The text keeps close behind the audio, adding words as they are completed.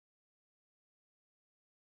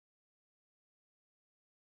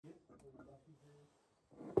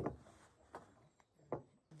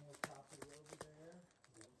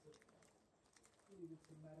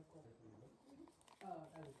medical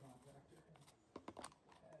as a contractor.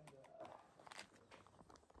 And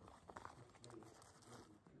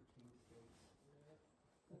 13 states.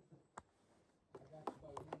 I got you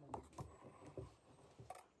by women.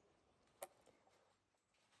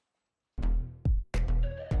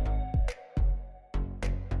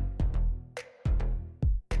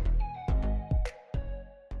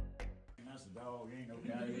 That's a dog, ain't no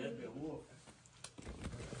coyote, that'd be a wolf.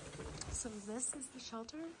 So this is the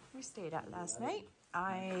shelter we stayed at last night.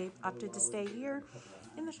 I opted to stay here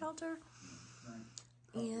in the shelter,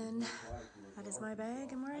 and that is my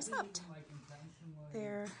bag and where I slept.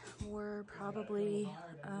 There were probably,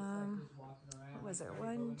 what was it,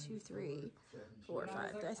 1, 2, 3, 4,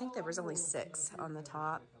 5. I think there was only 6 on the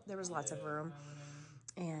top. There was lots of room,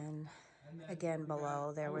 and again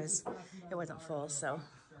below it wasn't full. So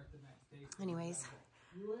anyways,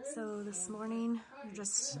 so this morning we're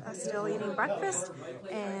just still eating breakfast,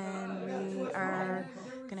 and we are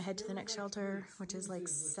gonna head to the next shelter, which is like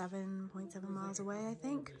 7.7 miles away, I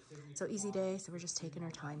think. So easy day, so we're just taking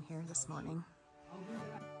our time here this morning.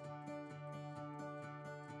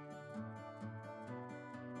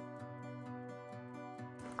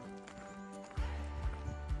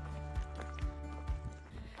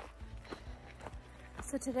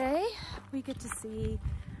 So today we get to see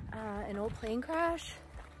an old plane crash,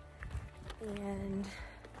 and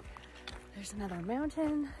there's another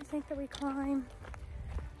mountain I think that we climb.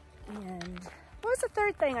 And what was the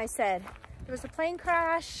third thing I said? There was a plane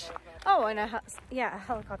crash. Oh, and a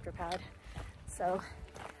helicopter pad. So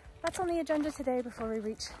that's on the agenda today before we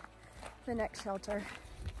reach the next shelter.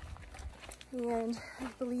 And I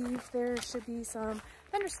believe there should be some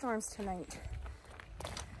thunderstorms tonight,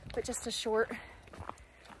 but just a short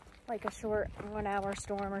 1-hour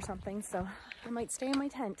storm or something. So I might stay in my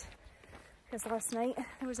tent, because last night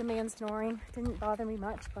there was a man snoring. It didn't bother me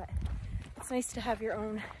much, but it's nice to have your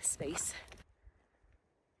own space.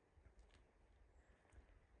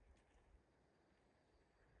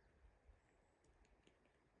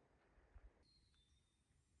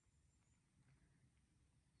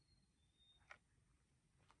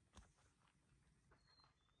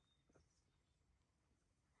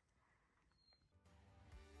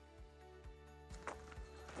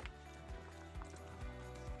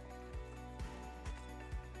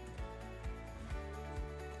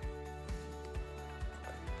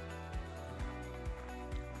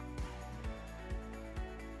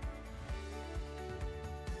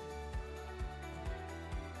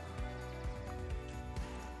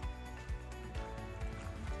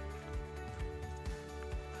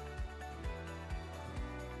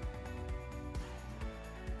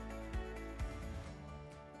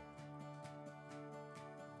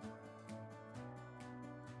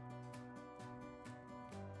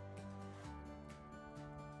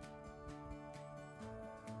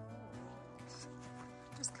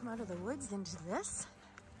 Just come out of the woods into this,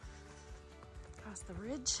 across the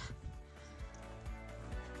ridge.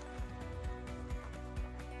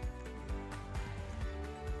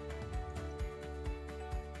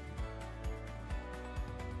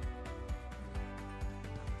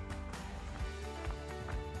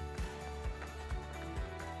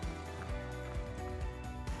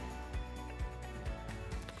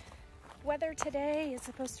 Weather today is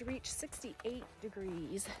supposed to reach 68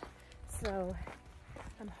 degrees, so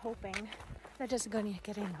I'm hoping that it's going to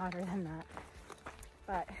get any hotter than that.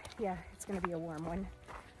 But yeah, it's going to be a warm one.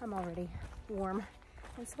 I'm already warm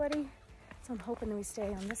and sweaty, so I'm hoping that we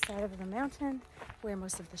stay on this side of the mountain where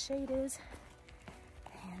most of the shade is,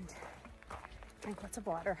 and drink lots of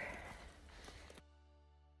water.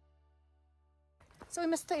 So we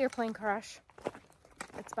missed the airplane crash.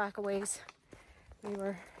 It's back a ways. We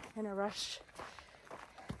were in a rush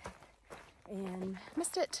and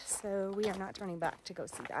missed it, so we are not turning back to go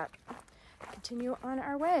see that. Continue on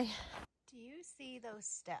our way. Do you see those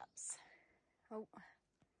steps? Oh,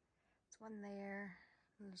 there's one there,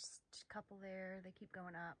 there's a couple there. They keep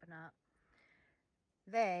going up and up.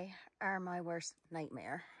 They are my worst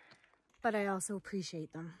nightmare, but I also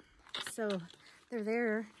appreciate them. So they're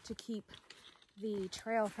there to keep the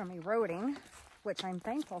trail from eroding, which I'm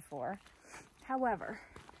thankful for. However,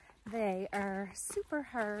 they are super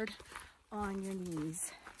hard on your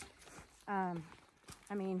knees. I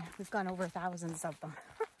mean, we've gone over thousands of them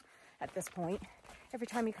at this point. Every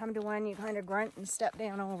time you come to one, you kind of grunt and step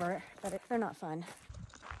down over it, but they're not fun.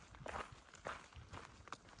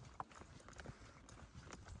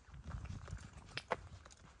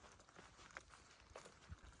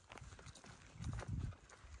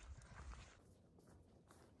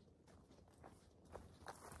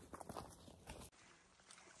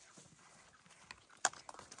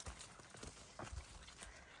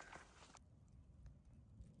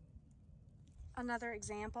 Another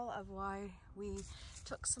example of why we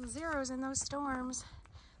took some zeros in those storms.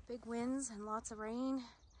 Big winds and lots of rain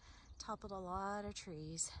toppled a lot of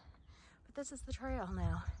trees. But this is the trail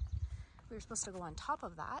now. We were supposed to go on top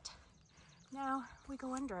of that. Now we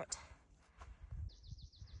go under it.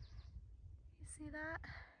 You see that?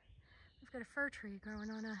 We've got a fir tree growing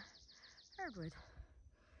on a hardwood.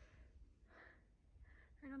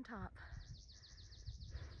 Right on top.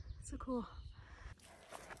 So cool.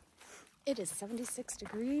 It is 76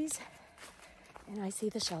 degrees and I see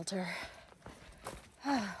the shelter.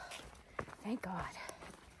 Thank God.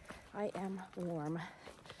 I am warm.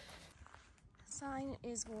 The sign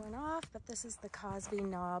is worn off, but this is the Cosby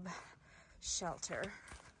knob shelter.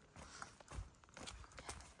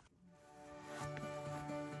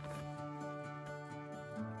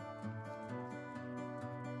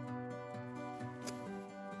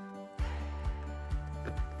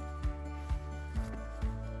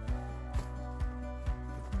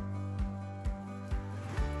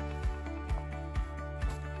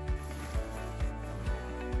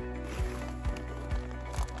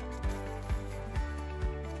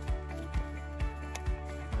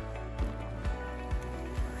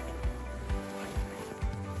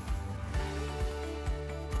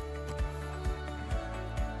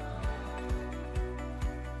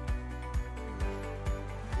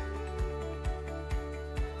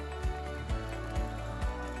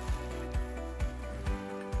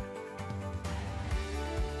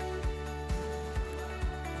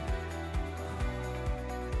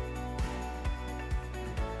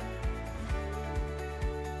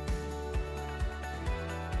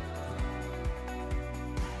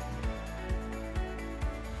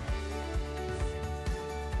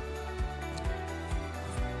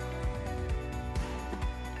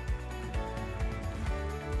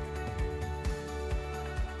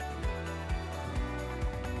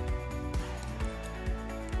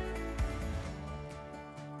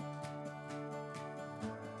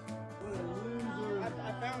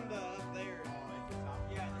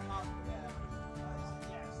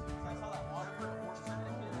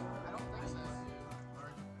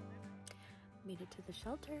 Made it to the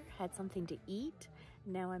shelter, had something to eat.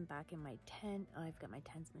 Now I'm back in my tent. I've got my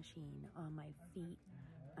TENS machine on my feet,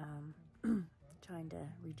 trying to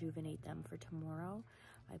rejuvenate them for tomorrow.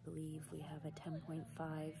 I believe we have a 10.5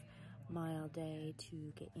 mile day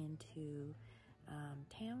to get into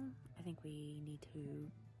town. I think we need to,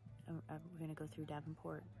 we're gonna go through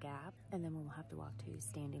Davenport Gap, and then we'll have to walk to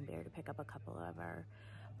Standing Bear to pick up a couple of our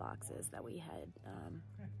boxes that we had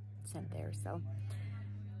sent there. So,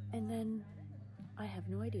 and then I have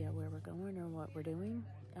no idea where we're going or what we're doing.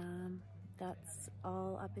 That's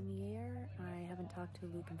all up in the air. I haven't talked to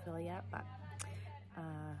Luke and Phil yet, but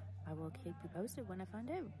I will keep you posted when I find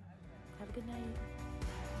out. Have a good night.